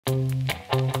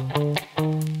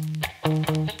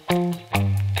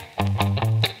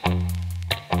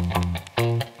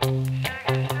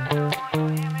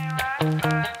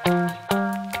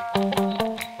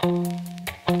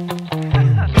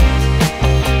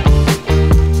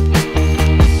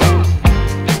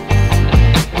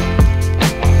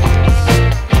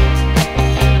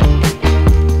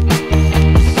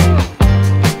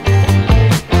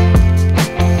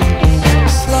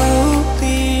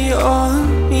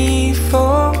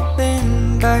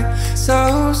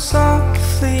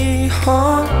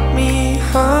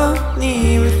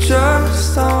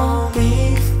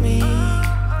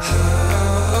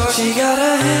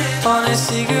on a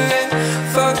cigarette.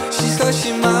 Fuck, she's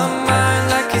clutching my mind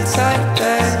like a tight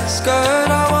bag skirt.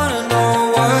 I wanna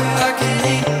know what I can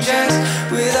ingest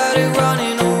without it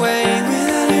running away,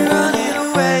 without it running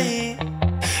away.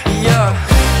 Yeah,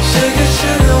 sugar,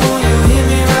 sugar, won't you hit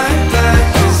me right back?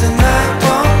 'Cause the night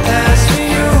won't last for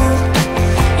you.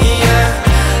 Yeah,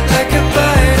 like a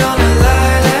bite on a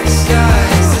lilac sky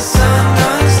as the sun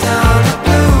runs down the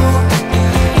blue.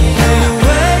 Yeah, you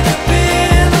wake up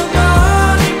in the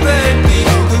morning, baby,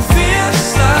 and feels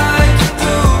just like you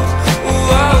do.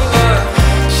 Whoa, whoa.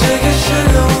 Sugar,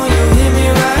 sugar, won't you hit me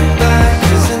right back?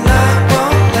 'Cause the night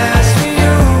won't last for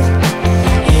you.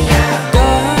 Yeah,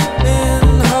 darling,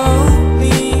 hold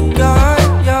me, got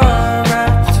your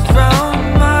wrapped around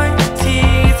my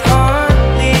teeth,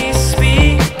 hardly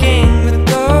speaking, but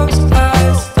those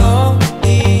eyes don't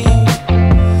leave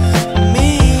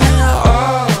me.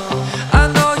 Oh, I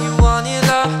know you want it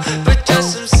love, but just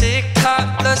some sick top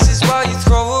lust is what you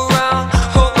throw around.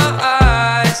 Hold my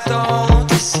eyes, don't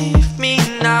deceive me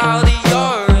now that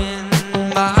you're in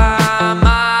my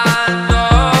mind.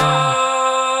 Oh,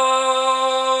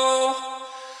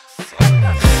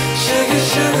 sugar,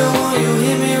 sugar, won't you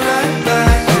hit me right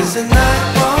back? 'Cause the night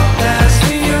won't last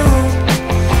for you.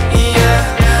 Yeah,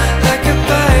 like a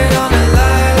bite on a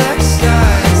lilac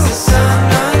sky as the sun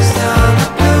runs down the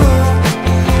blue.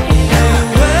 Yeah, you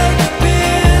wake up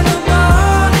in the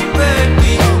morning,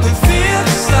 baby, and feel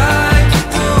just like you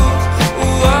do.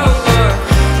 Whoa, whoa.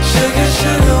 Sugar,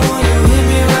 sugar, won't you hit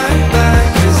me right back?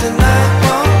 'Cause the night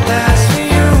won't last for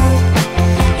you.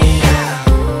 Yeah.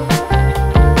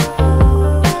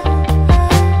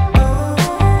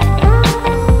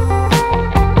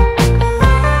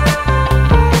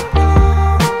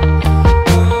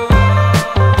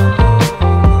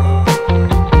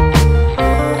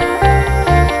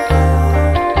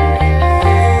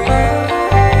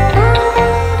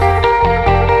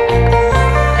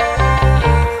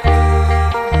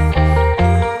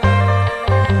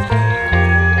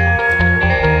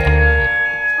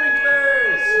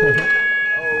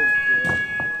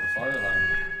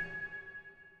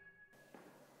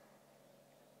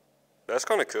 That's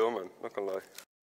kind of cool, man. Not gonna lie.